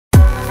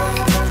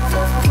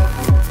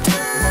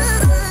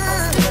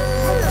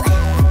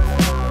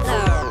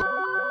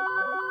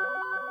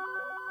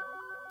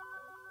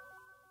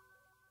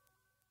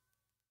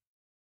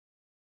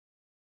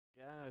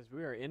because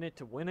we are in it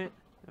to win it.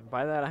 And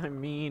by that I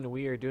mean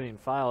we are doing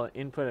file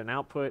input and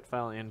output,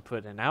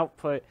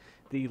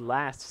 the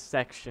last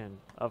section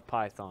of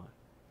Python.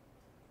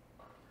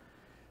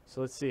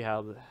 So let's see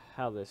how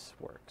this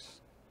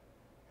works.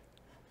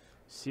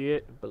 See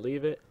it,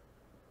 believe it.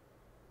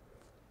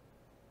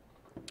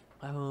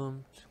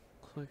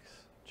 Click,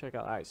 check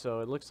out. All right, so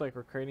it looks like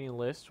we're creating a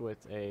list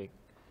with a,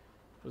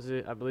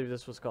 I believe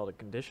this was called a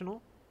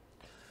conditional.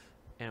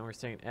 And we're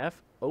saying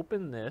F,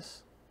 open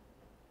this.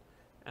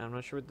 And I'm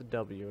not sure what the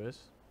W is.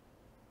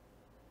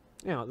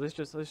 Yeah, let's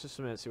just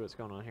submit, see what's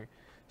going on here.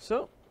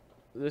 So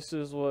this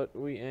is what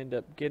we end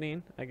up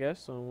getting, I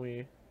guess, when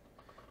we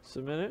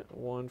submit it.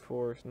 1,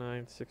 4,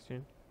 9,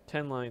 16,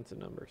 10 lines of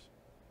numbers.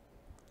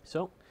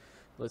 So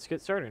let's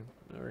get started.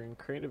 We're going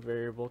to create a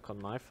variable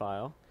called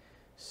myFile,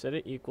 set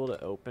it equal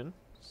to open.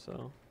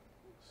 So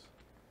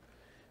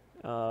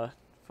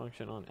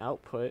function on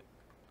output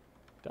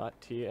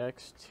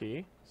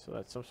 .txt, so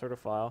that's some sort of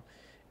file.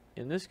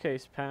 In this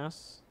case,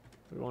 pass,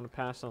 we want to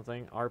pass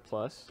something, r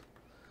plus,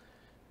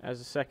 as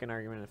a second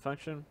argument in the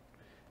function.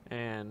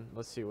 And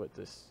let's see what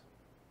this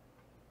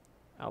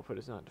output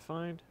is not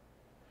defined.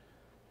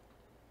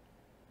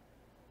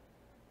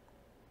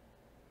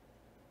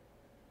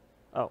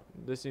 Oh,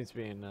 this needs to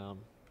be in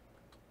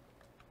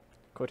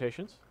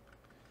quotations.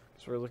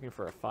 So we're looking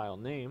for a file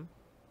name,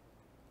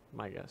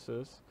 my guess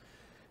is.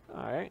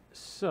 Alright,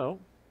 so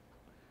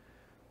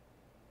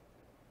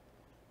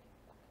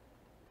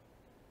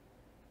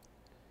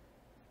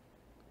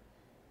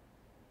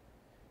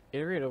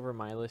iterate over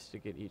my list to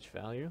get each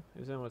value.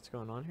 Is that what's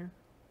going on here?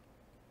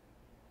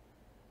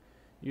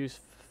 Use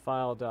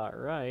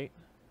file.write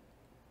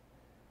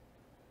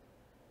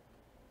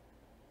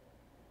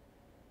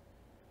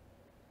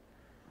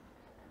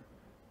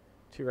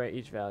to write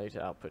each value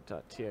to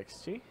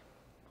output.txt.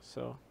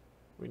 So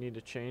we need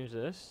to change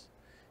this.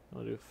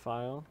 We'll do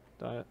file.write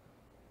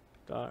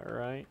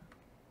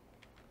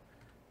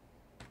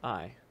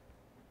I.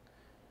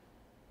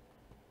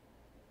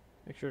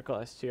 Make sure to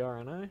call str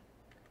on I.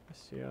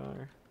 str.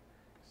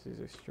 These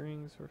are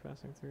strings we're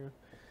passing through.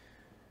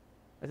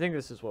 I think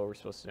this is what we're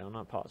supposed to do. I'm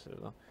not positive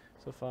though.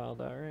 So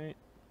file.write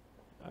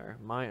or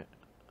my.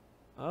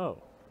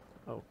 Oh,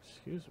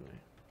 excuse me.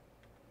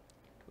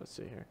 Let's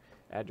see here.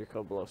 Add your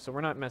code below. So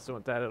we're not messing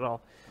with that at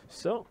all.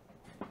 So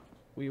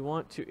we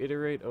want to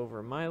iterate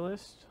over my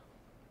list.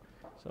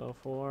 So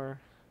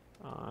for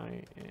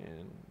I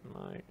and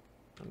my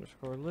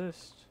underscore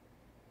list.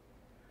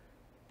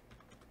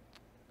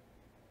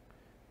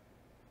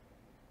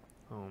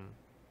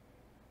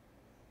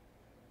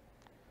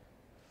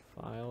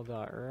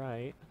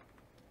 File.write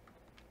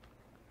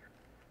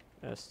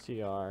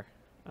str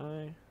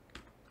I.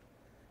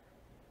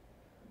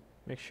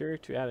 Make sure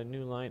to add a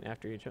new line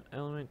after each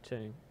element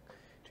to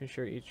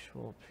ensure each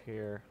will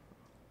appear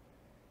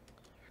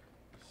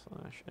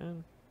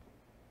 /n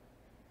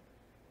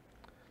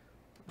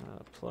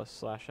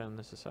plus /n.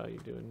 This is how you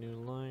do a new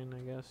line, I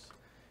guess.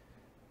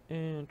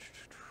 And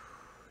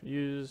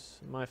use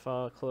my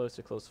file close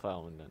to close the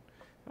file when done.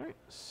 Alright,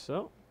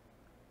 so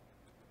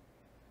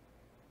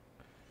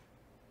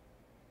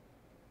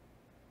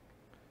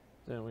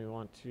then we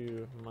want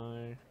to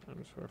my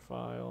underscore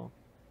file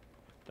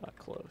dot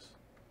close.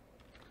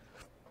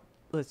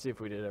 Let's see if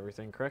we did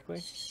everything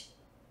correctly.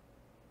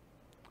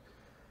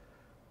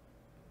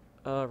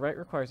 Write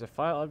requires a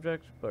file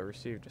object, but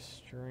received a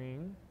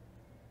string.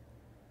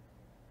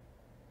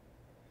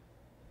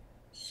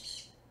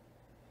 So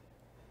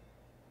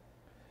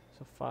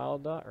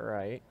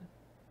file.write.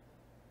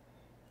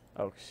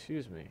 Oh,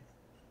 excuse me.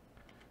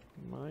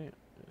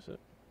 Is it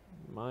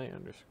my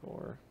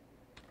underscore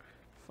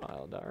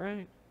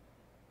file.write?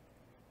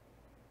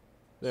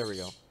 There we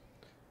go.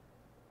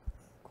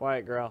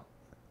 Quiet girl.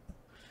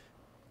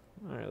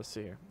 Alright, let's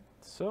see here.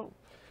 So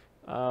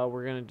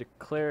we're going to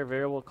declare a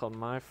variable called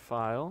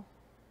myFile.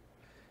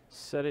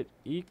 Set it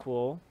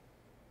equal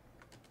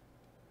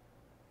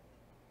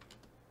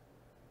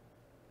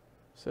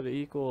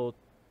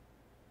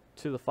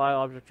to the file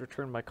object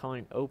returned by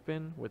calling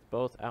open with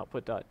both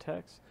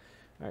output.text.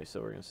 Alright,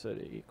 so we're going to set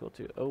it equal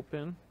to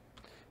open,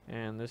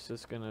 and this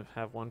is going to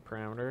have one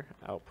parameter,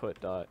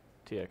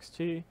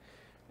 output.txt,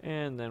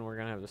 and then we're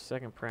going to have the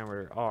second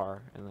parameter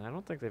r, and I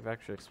don't think they've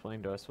actually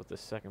explained to us what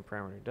this second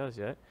parameter does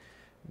yet.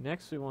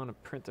 Next we want to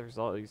print the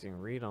result using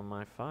read on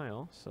my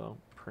file, so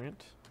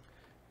print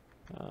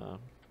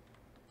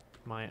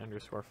my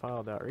underscore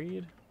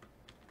file.read,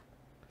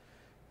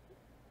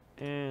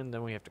 and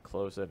then we have to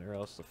close it or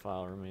else the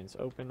file remains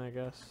open, I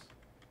guess.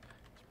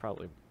 It's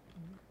probably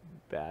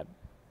bad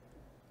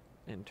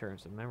in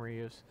terms of memory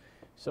use.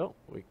 So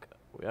we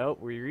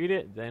read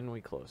it, then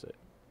we close it.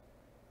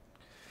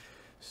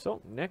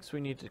 So next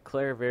we need to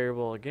declare a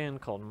variable again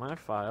called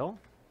myFile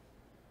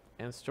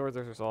and store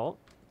the result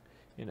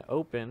in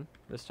open.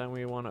 This time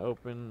we want to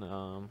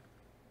open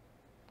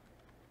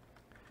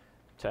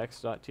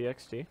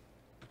text.txt.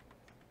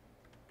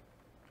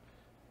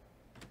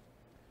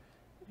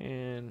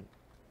 And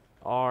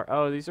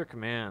these are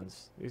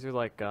commands. These are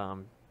like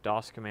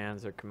DOS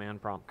commands or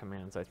command prompt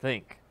commands, I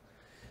think.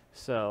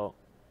 So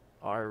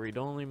our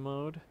read-only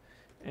mode,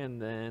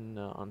 and then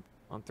on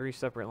 3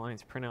 separate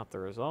lines print out the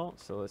result.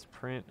 So let's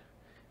print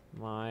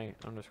my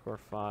underscore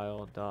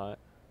file dot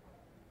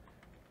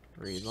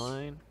read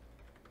line,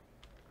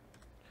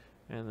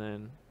 and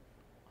then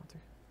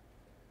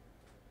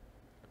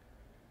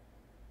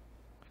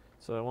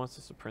so it wants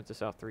us to print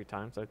this out 3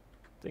 times. I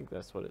think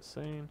that's what it's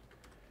saying.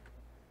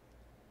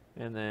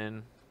 And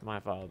then my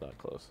file dot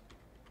close.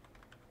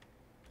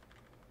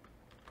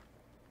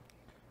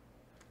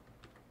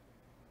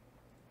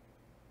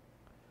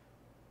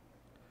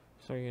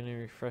 So you're gonna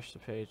refresh the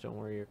page. Don't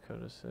worry, your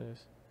code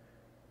says.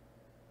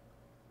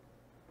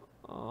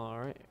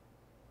 Alright.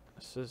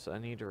 It says I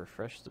need to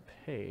refresh the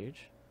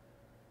page.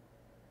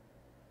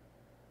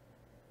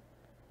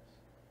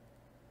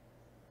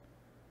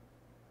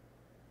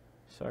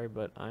 Sorry,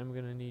 but I'm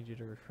gonna need you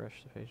to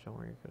refresh the page. Don't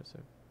worry, your code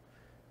says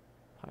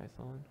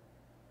Python.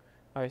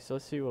 Alright, so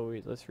let's see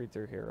what let's read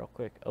through here real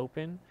quick.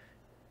 Open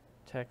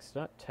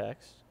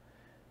text.txt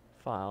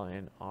file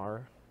in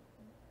R.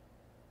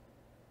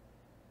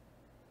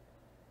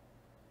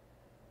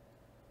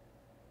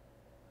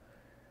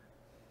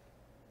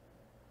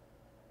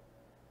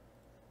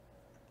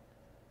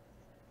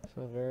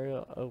 So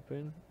variable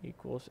open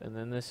equals, and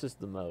then this is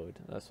the mode.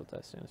 That's what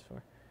that stands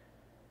for.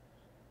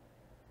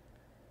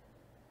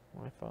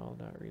 My file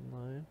dot read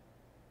line.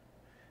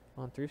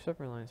 On 3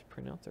 separate lines,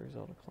 print out the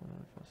result of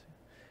colon.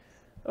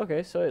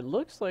 Okay, so it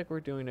looks like we're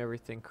doing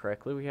everything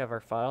correctly. We have our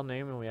file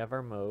name and we have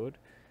our mode.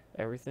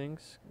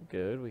 Everything's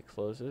good. We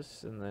close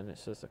this, and then it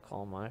says to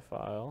call my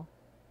file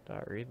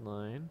dot read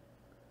line.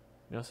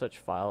 No such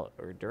file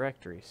or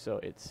directory. So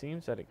it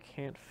seems that it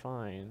can't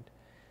find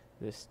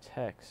this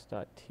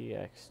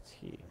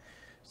text.txt.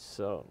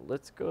 So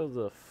let's go to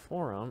the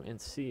forum and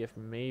see if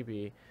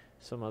maybe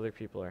some other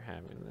people are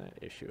having that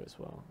issue as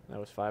well. That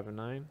was 5 and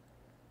 9.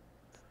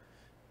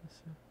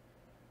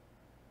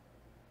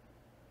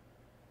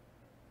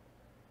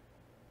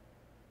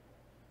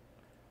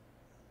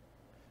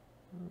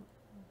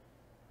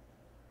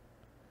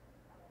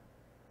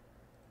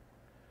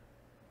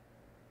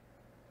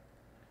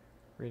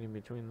 Reading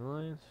between the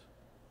lines.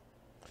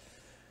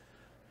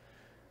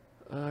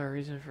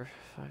 Reason for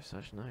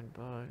 5/9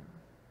 bug.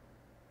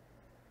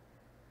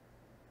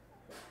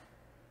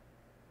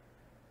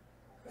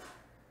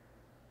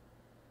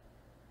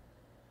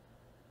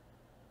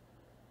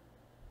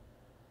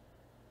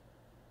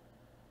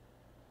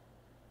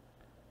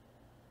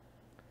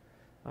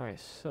 Alright,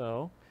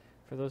 so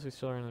for those who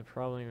still are in the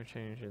problem, we're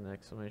changing the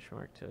exclamation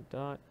mark to a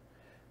dot.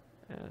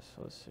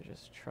 So let's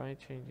just try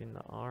changing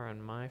the R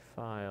on my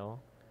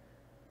file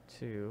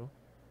to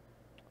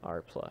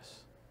R+.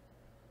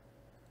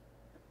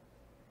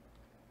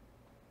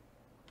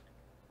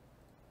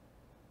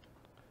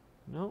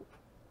 Nope.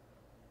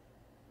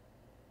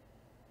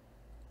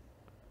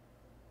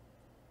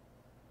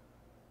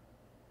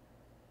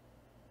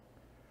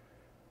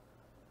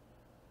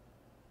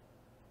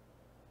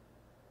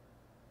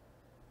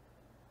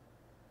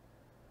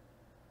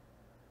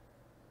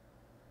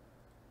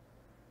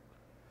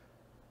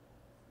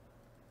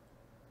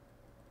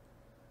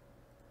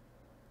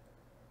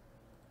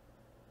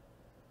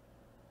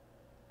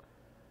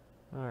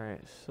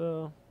 Alright,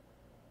 so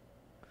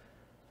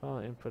file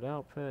input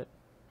output.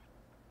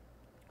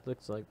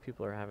 Looks like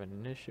people are having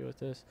an issue with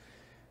this.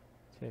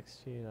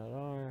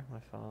 txt.r, my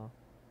file.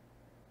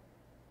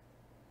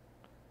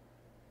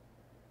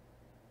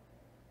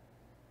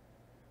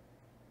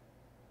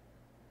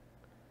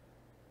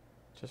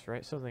 Just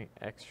write something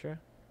extra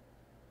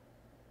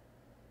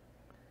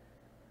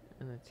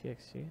in the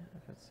txt.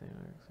 If it's saying,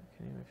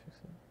 can you fix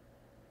it?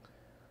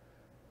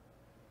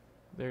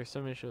 There are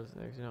some issues.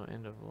 There's no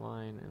end of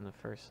line in the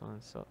first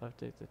line, so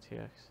update the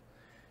txt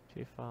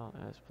file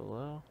as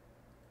below.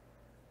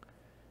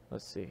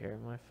 Let's see here.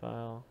 My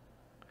file,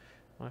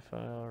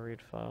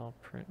 read file,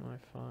 print my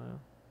file,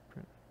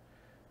 print.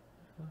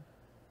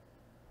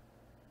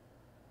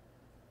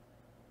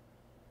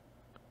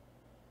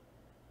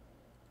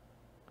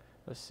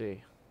 Let's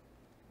see.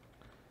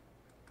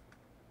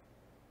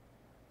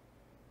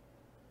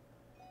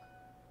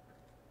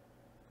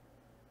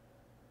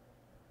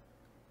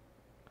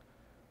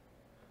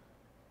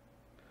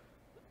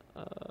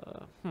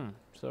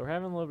 So we're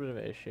having a little bit of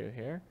an issue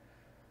here.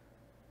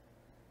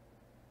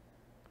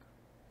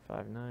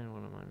 5/9,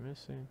 what am I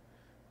missing?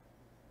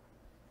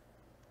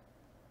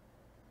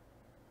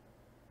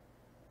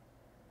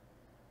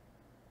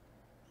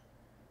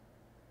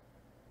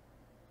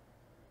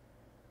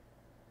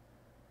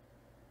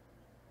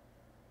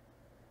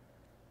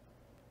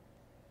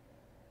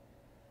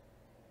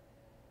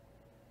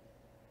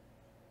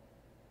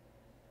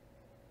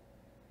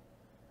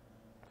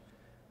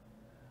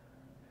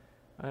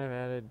 I have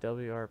added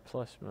WR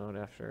plus mode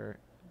after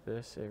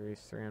this. It reads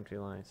 3 empty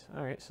lines.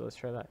 Alright, so let's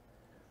try that.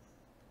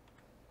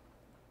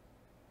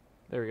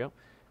 There we go.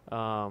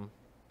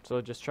 So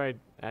just tried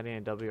adding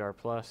a WR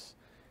plus.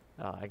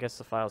 I guess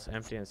the file's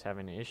empty and it's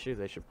having an issue.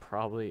 They should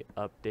probably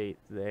update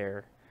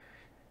their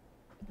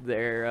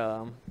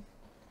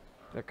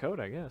code,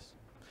 I guess.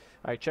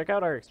 Alright, check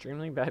out our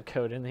extremely bad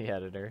code in the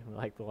editor,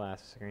 like the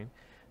last screen.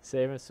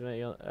 Save and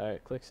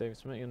submit. Click save and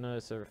submit. You'll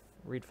notice a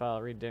read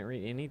file. Didn't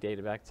read any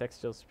data back. Text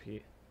still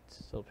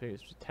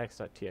appears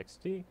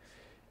text.txt.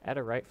 Add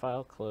a write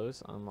file.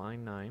 Close on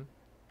line 9.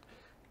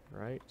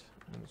 Write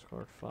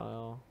underscore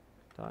file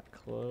dot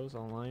close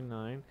on line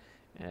 9.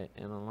 And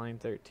on line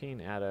 13,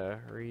 add a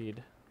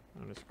read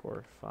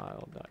underscore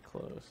file dot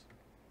close.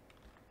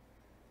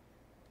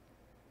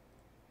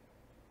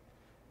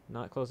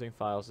 Not closing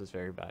files is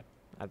very bad.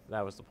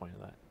 That was the point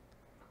of that.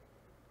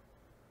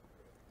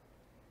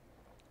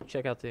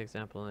 Check out the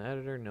example in the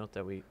editor. Note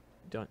that we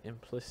don't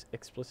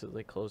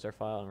explicitly close our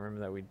file, and remember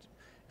that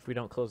if we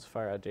don't close the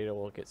file, our data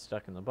will get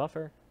stuck in the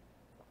buffer.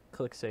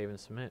 Click save and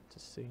submit to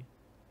see.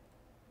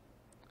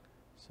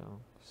 So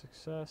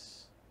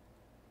success.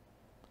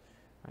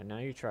 Alright, now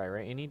you try,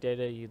 right? Any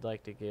data you'd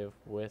like to give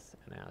with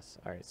an S.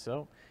 Alright,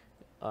 so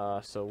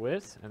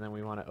with, and then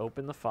we want to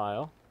open the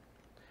file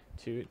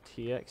to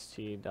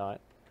text.txt,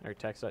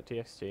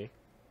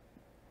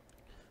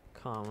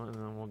 comma, and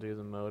then we'll do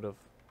the mode of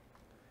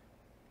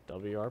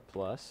WR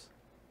plus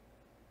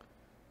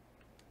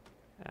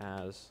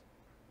as,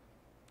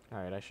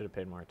 alright, I should have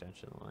paid more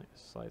attention to like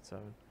slide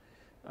 7.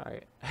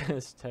 Alright,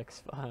 as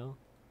text file.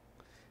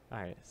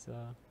 Alright, so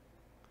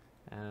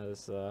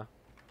as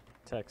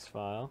text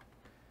file,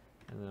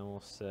 and then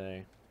we'll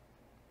say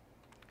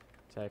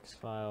text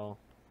file,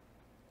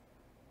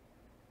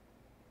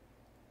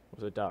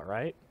 was it dot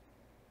right?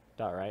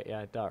 Dot right,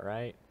 yeah, dot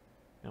right,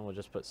 and we'll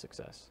just put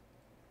success.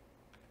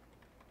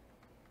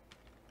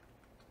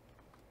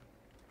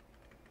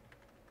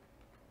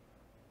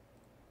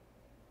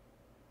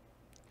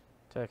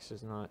 Text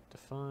is not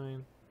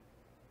defined.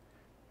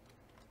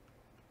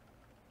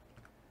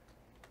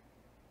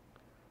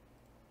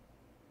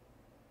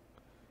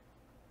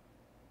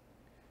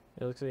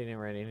 It looks like you didn't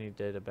write any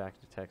data back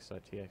to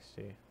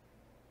text.txt.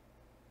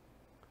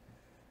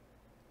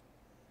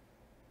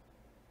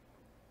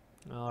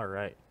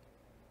 Alright.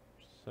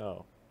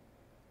 So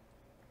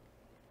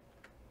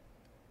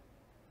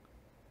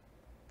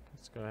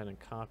let's go ahead and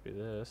copy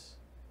this.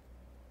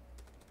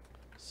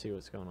 See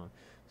what's going on.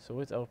 So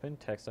with open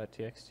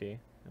text.txt, and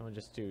we'll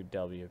just do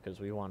W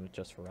because we want to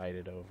just write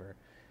it over.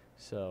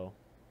 So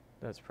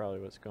that's probably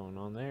what's going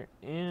on there.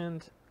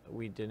 And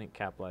we didn't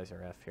capitalize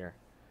our F here.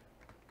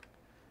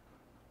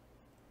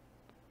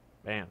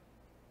 Bam.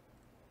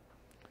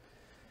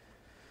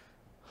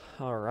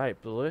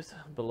 Alright,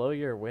 below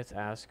your with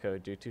as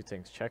code, do two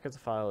things. Check if the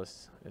file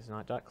is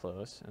not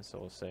 .close, and so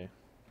we'll say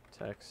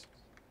text.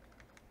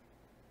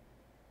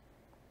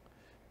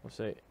 We'll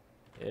say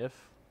if.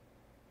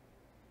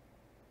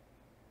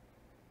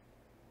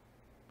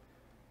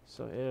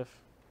 So if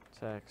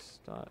text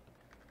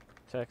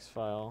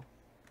file,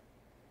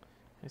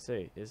 I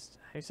say is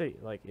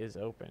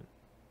open.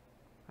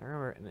 I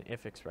remember in the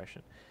if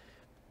expression.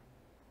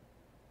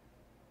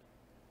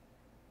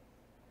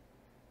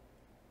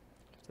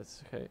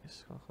 That's okay.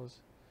 It's gonna close.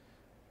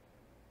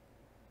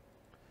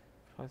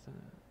 Python.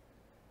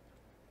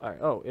 All right.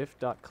 Oh, if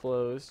dot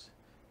closed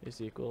is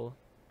equal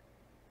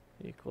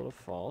to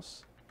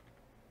false.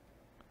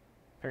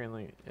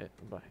 Apparently,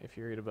 but if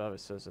you read above, it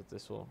says that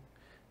this will.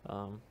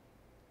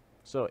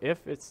 So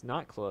if it's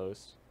not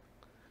closed,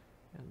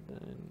 and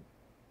then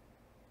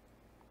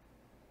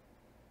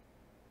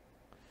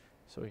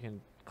so we can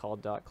call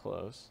dot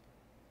close.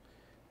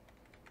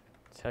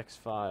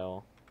 Text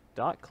file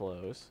dot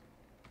close.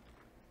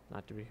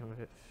 Not to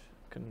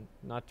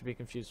be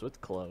confused with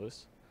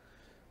close.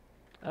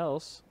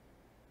 Else,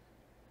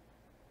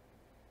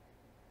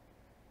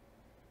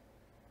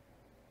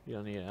 you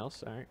don't need an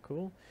else. All right,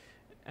 cool.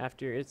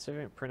 After it's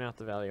print out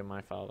the value of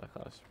my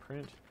file.close.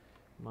 Print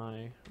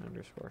my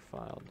underscore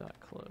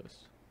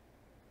file.close.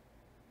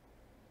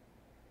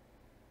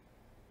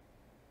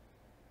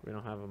 We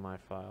don't have a my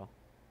file.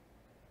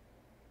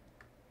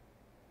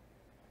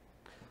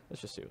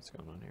 Let's just see what's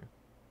going on here.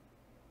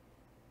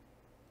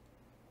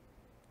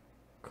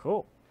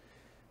 Cool.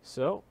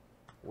 So,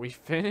 we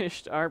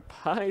finished our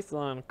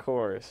Python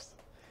course.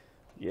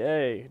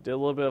 Yay. Did a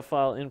little bit of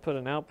file input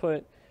and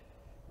output.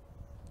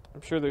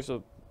 I'm sure there's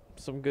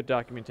some good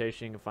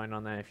documentation you can find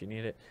on that if you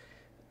need it.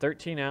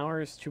 13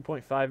 hours,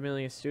 2.5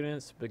 million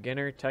students,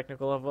 beginner,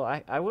 technical level.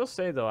 I will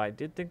say, though, I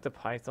did think the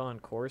Python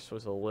course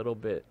was a little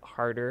bit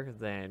harder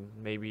than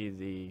maybe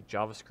the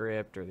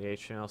JavaScript or the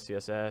HTML,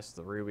 CSS,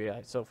 the Ruby.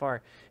 So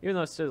far, even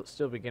though it's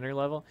still beginner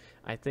level,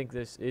 I think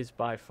this is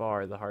by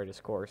far the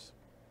hardest course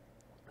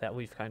that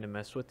we've kind of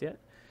messed with yet.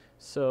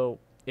 So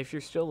if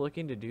you're still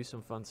looking to do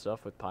some fun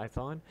stuff with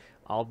Python,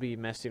 I'll be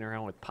messing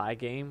around with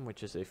Pygame,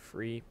 which is a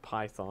free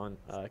Python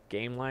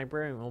game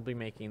library, and we'll be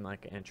making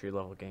like an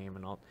entry-level game,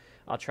 and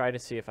I'll try to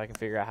see if I can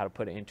figure out how to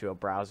put it into a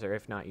browser.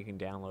 If not, you can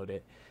download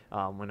it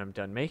when I'm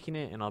done making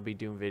it, and I'll be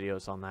doing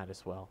videos on that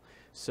as well.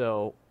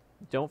 So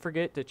don't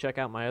forget to check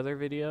out my other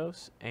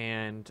videos,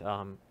 and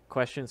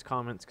questions,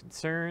 comments,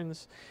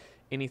 concerns,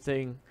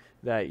 anything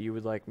that you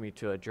would like me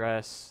to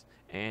address.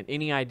 And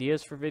any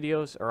ideas for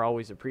videos are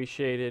always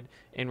appreciated.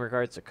 In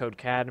regards to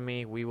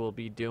CodeCademy, we will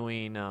be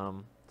doing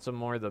some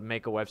more of the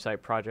make a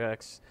website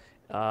projects.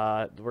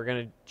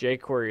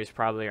 jQuery is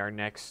probably our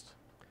next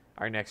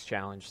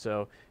challenge.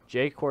 So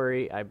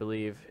jQuery, I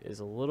believe, is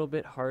a little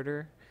bit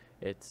harder.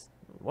 It's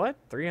what,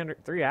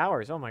 3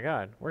 hours? Oh my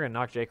God, we're gonna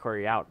knock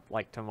jQuery out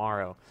like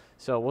tomorrow.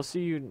 So we'll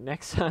see you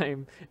next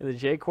time in the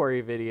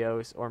jQuery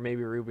videos, or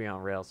maybe Ruby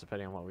on Rails,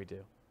 depending on what we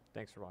do.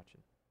 Thanks for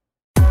watching.